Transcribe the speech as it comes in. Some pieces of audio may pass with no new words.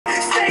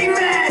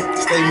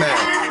Stay mad.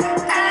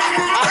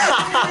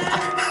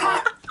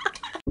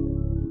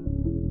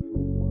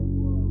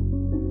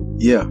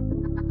 Yeah.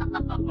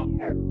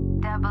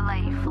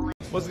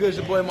 What's good? It's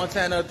your boy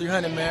Montana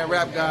 300, man.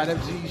 Rap God,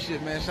 FG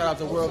shit, man. Shout out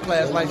to World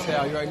Class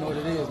Lifestyle. You already know what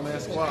it is, man.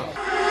 Squad.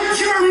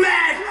 You're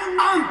mad,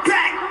 I'm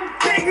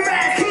back. Big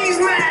mad, he's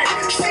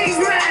mad, she's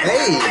mad.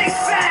 Hey. Big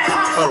fat.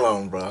 Hold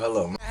on, bro. Hold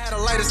on. I had a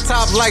lightest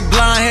top like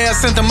blonde hair.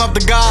 Sent them up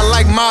to God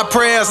like my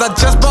prayers. I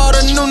just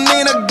bought a new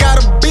Nina.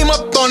 Got a beam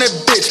up on that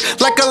bitch.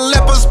 Like a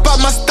leopard spot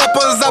my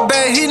steppers. I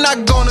bet he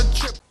not gonna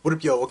trip. What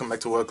up, y'all? Welcome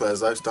back to World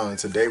Class Lifestyle. And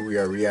today we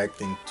are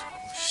reacting to...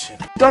 Shit.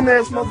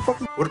 Dumbass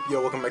motherfucker. What up,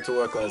 y'all? Welcome back to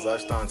World Class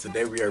Lifestyle. And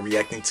today we are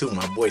reacting to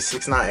my boy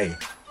 6ix9ine.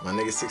 My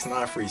nigga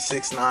 6ix9ine free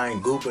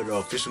 6ix9ine GOOBA, the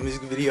official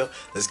music video.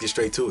 Let's get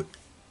straight to it.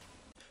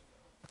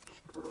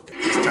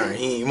 Let's turn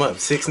him up.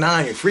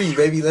 6ix9ine free,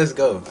 baby. Let's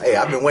go. Hey,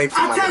 I've been waiting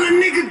for my I tell a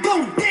nigga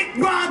don't dick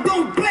ride,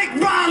 don't blake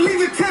ride.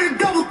 Leave it to the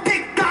double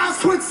thick thighs,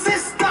 twin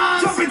sisters.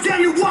 Drop it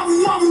down and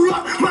wobble, wobble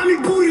up. Mommy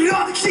booty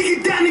up. She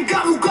get down and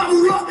gobble,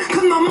 gobble up.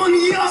 Cause my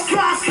money up.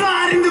 Slide,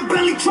 slide in the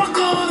belly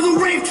trucker. The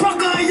rave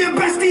trucker. Your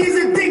bestie is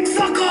a dick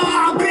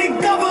sucker.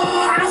 Big double.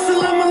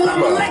 Assalamu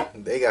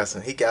alaikum. They got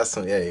some, he got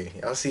some, hey,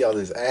 y'all see all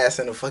this ass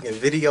in the fucking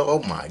video?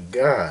 Oh my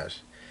gosh.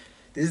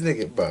 This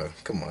nigga, bro,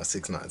 come on,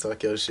 6ix9ine,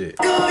 talk your shit.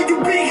 You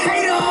big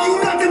hater,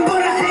 you nothing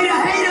but a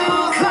hater.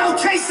 Cloud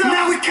chaser,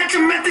 now we catch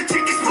him at the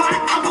chicken spot.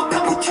 Up a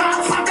couple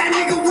chops, pop that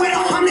nigga with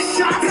 100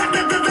 shots.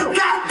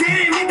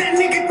 Damn, hit that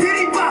nigga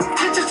diddy bop.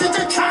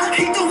 Cha-cha-cha-cha,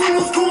 hate the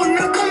windows going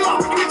knuckle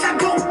up. Bitch, I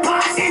go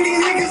box, and these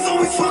niggas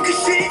always talking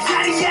shit.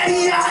 Yada, yada,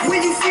 yada.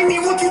 When you see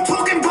me, what you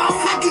talking about?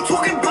 Fuck you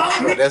talking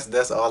about? Bro,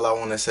 that's all I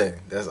want to say.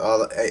 That's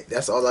all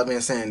I've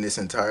been saying this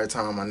entire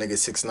time my nigga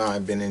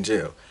 6ix9ine been in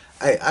jail.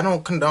 Hey, I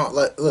don't condone,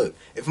 like, look,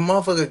 if a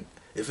motherfucker,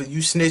 if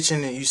you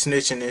snitching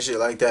and shit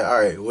like that,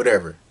 alright,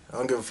 whatever. I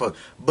don't give a fuck.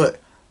 But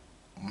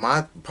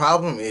my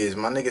problem is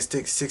my nigga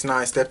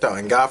 6ix9ine stepped out,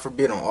 and God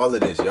forbid on all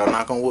of this. Y'all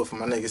not gonna whoop for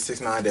my nigga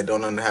 6ix9ine that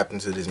don't nothing happen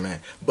to this man.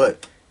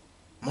 But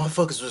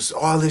motherfuckers was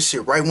all this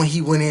shit right when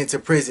he went into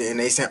prison, and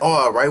they said,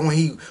 oh, right when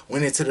he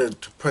went into the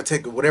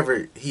protect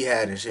whatever he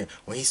had and shit,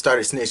 when he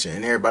started snitching,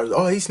 and everybody was,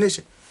 oh, he's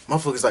snitching.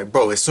 Motherfuckers like,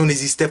 bro, as soon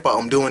as he step out,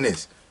 I'm doing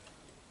this.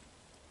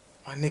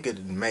 My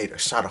nigga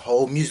shot a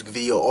whole music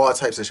video, all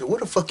types of shit. Where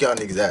the fuck y'all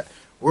niggas at?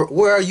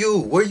 Where are you?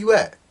 Where you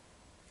at?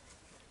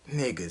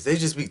 Niggas, they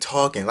just be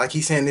talking. Like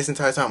he's saying this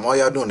entire time, all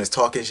y'all doing is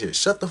talking shit.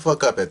 Shut the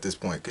fuck up at this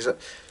point. Cause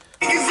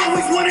niggas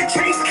always wanna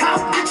chase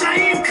clout, bitch, I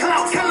am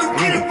clout. Tell him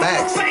get up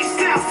on face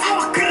now,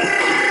 fuck it.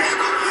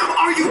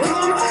 Are you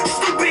dumb,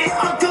 stupid,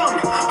 or dumb,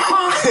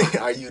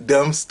 huh? Are you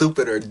dumb,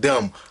 stupid, or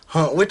dumb?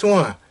 Huh? Which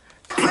one?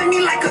 Play me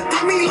like a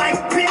dummy,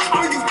 like bitch.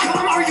 Are you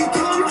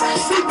dumb,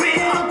 stupid,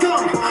 or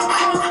dumb, huh?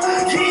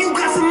 Yeah, you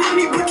got some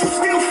money, but you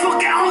still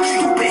fucking out,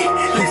 stupid.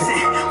 Listen,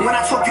 when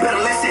I talk, you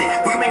better listen.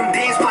 We can make them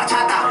dance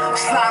bachata,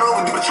 slide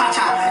over, do the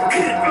cha-cha.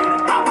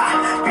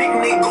 Papa, make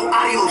nigga go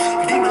adios,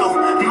 dímelo,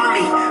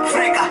 mami,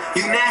 frega,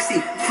 you nasty,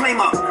 flame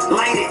up,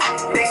 light it.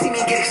 They see me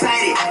get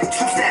excited,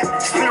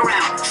 two-step, spin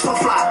around, so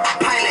fly,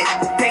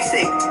 pilot, they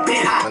say,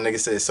 been hot. My nigga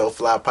said so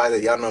fly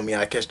pilot. Y'all know me,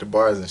 I catch the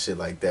bars and shit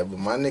like that. But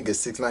my nigga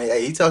 6ix9ine,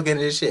 hey, he talking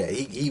this shit.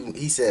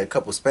 He said a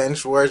couple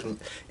Spanish words and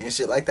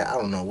shit like that. I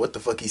don't know what the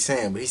fuck he's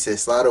saying, but he said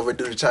slide over,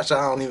 do the cha-cha.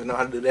 I don't even know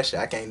how to do that shit.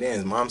 I can't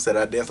dance. Mom said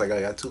I dance like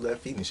I got 2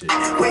 left feet and shit.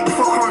 Wait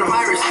before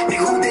coronavirus,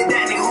 nigga who did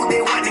that, nigga who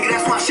did what, nigga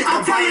that's my shit.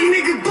 I'm telling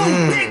nigga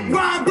don't big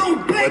ride,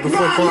 don't blake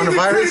before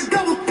coronavirus?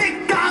 Double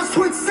thick thighs,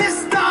 twin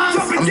sisters.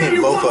 I'm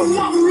hitting both of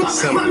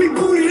them. Mommy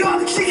booty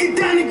up, she get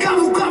down and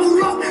gobble,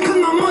 gobble up. Cause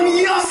my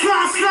money up,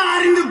 slide,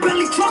 slide in the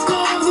belly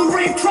trucker. The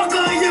rave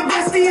trucker, your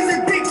bestie is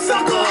a dick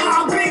sucker.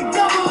 Big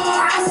double,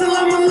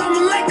 assalamu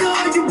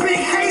alaikum. You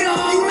big hater,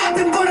 you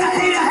nothing but a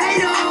hater.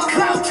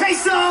 Cloud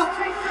chaser,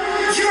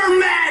 you're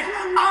mad,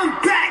 I'm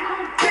back.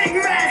 Big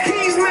mad,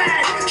 he's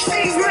mad,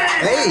 she's mad.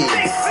 Hey,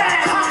 big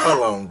fat.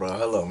 hold on, bro,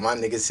 hold on. My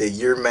nigga said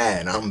you're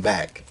mad, I'm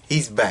back.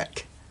 He's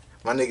back.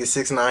 My nigga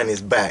 6ix9ine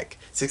is back.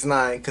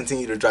 6ix9ine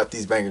continue to drop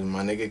these bangers,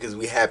 my nigga, cause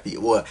we happy.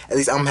 Well, at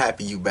least I'm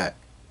happy you back.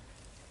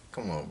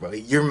 Come on, bro.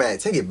 You're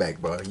mad. Take it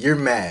back, bro. You're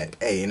mad.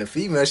 Hey, and the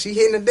female, she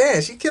hitting the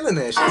dance. She killing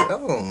that shit.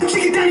 Oh.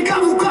 She get down and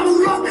gobble,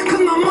 gobble up.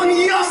 Cause my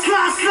money up.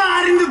 Slide,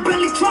 slide in the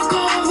belly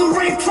trucker. The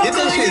rave trucker. Get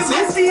that shit,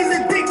 sis. Is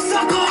a dick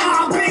sucker.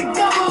 Big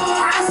double.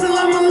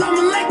 Assalamu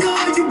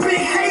alaikum. You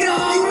big hater.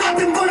 You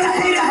nothing but a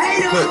hater.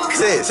 Look,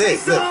 say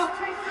it, look.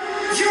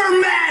 You're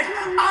mad.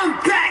 I'm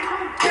back.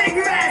 Big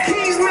mad.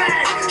 He's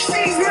mad.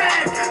 She's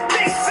mad.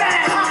 Big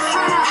fat. Ha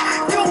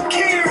ha. Don't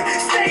care.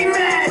 Stay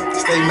mad.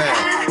 Stay mad.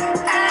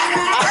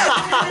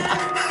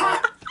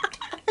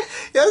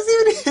 Y'all see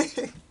what he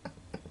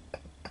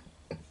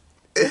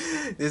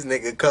this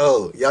nigga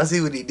cold. Y'all see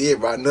what he did,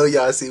 bro. I know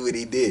y'all see what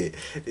he did.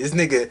 This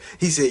nigga,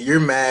 he said, you're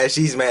mad,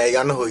 she's mad.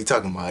 Y'all know who he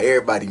talking about.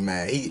 Everybody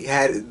mad. He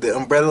had the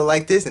umbrella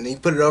like this and he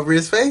put it over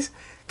his face.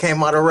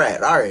 Came out a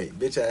rat. Alright,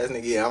 bitch ass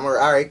nigga. Yeah,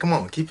 alright, come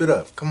on. Keep it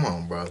up. Come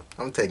on, bro.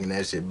 I'm taking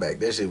that shit back.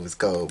 That shit was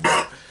cold,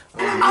 bro.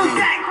 I'm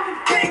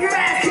back. Big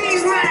mad,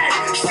 he's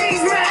mad,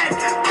 she's mad,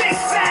 big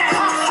fat,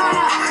 ha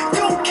ha.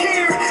 Don't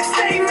care,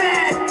 stay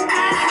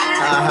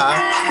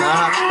mad.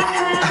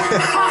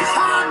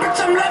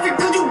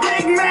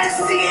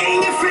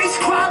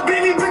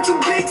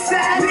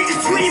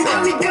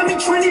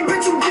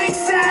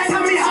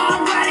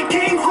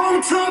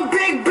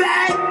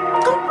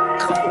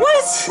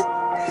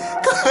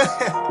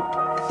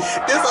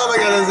 That's all I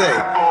gotta say.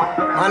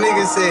 My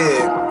nigga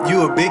said,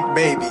 you a big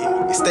baby.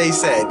 Stay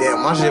sad.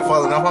 Damn, my shit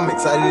falling off. I'm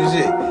excited as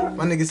shit.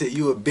 My nigga said,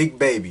 you a big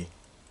baby.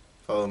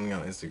 Follow me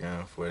on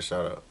Instagram for a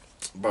shout out.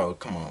 Bro,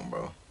 come on,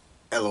 bro.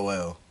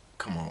 LOL.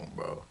 Come on,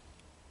 bro.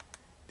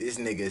 This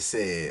nigga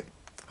said,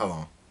 hold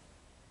on.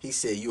 He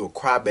said, you a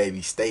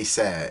crybaby. Stay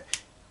sad.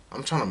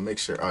 I'm trying to make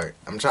sure. Alright.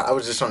 I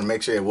was just trying to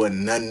make sure it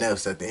wasn't nothing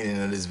else at the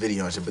end of this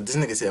video and shit. But this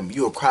nigga said,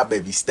 you a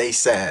crybaby. Stay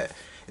sad.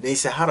 And then he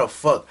said, how the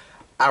fuck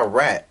I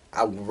rat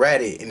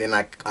it and then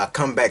I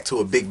come back to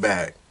a big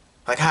bag.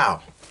 Like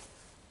how?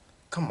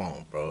 Come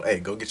on, bro. Hey,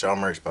 go get y'all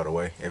merch, by the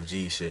way.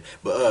 FG shit.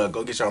 But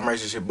go get y'all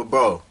merch and shit. But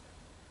bro,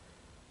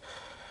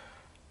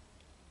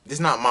 this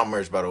not my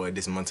merch, by the way.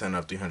 This is Montana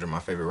Up 300, my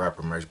favorite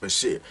rapper merch. But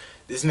shit,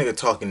 this nigga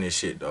talking this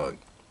shit, dog.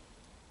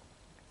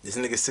 This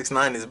nigga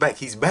 6ix9ine is back.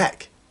 He's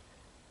back.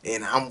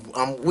 And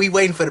we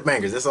waiting for the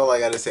bangers. That's all I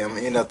gotta say. I'm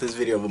gonna end up this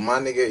video. But my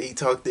nigga, he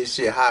talked this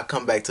shit. How I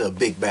come back to a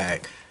big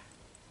bag.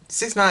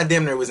 6ix9ine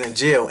damn near was in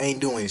jail, ain't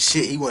doing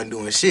shit. He wasn't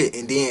doing shit.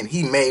 And then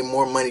he made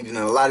more money than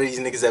a lot of these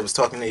niggas that was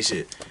talking they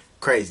shit.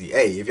 Crazy.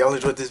 Hey, if y'all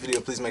enjoyed this video,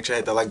 please make sure to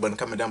hit that like button.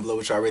 Comment down below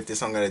what y'all rate this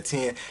song out of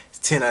 10. It's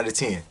 10 out of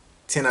 10.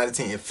 10 out of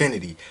 10.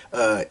 Infinity.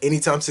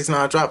 Anytime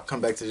 6ix9ine drop,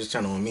 come back to this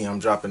channel with me. I'm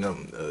dropping a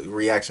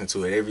reaction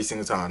to it every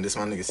single time. This is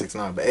my nigga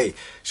 6ix9ine. But hey,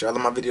 share all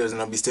of my videos and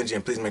don't be stingy.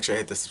 And please make sure to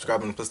hit the subscribe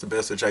button and push the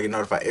bell so that y'all get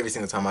notified every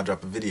single time I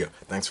drop a video.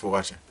 Thanks for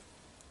watching.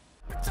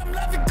 I'm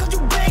loving 'cause you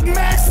big,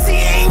 man. See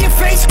it in your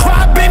face.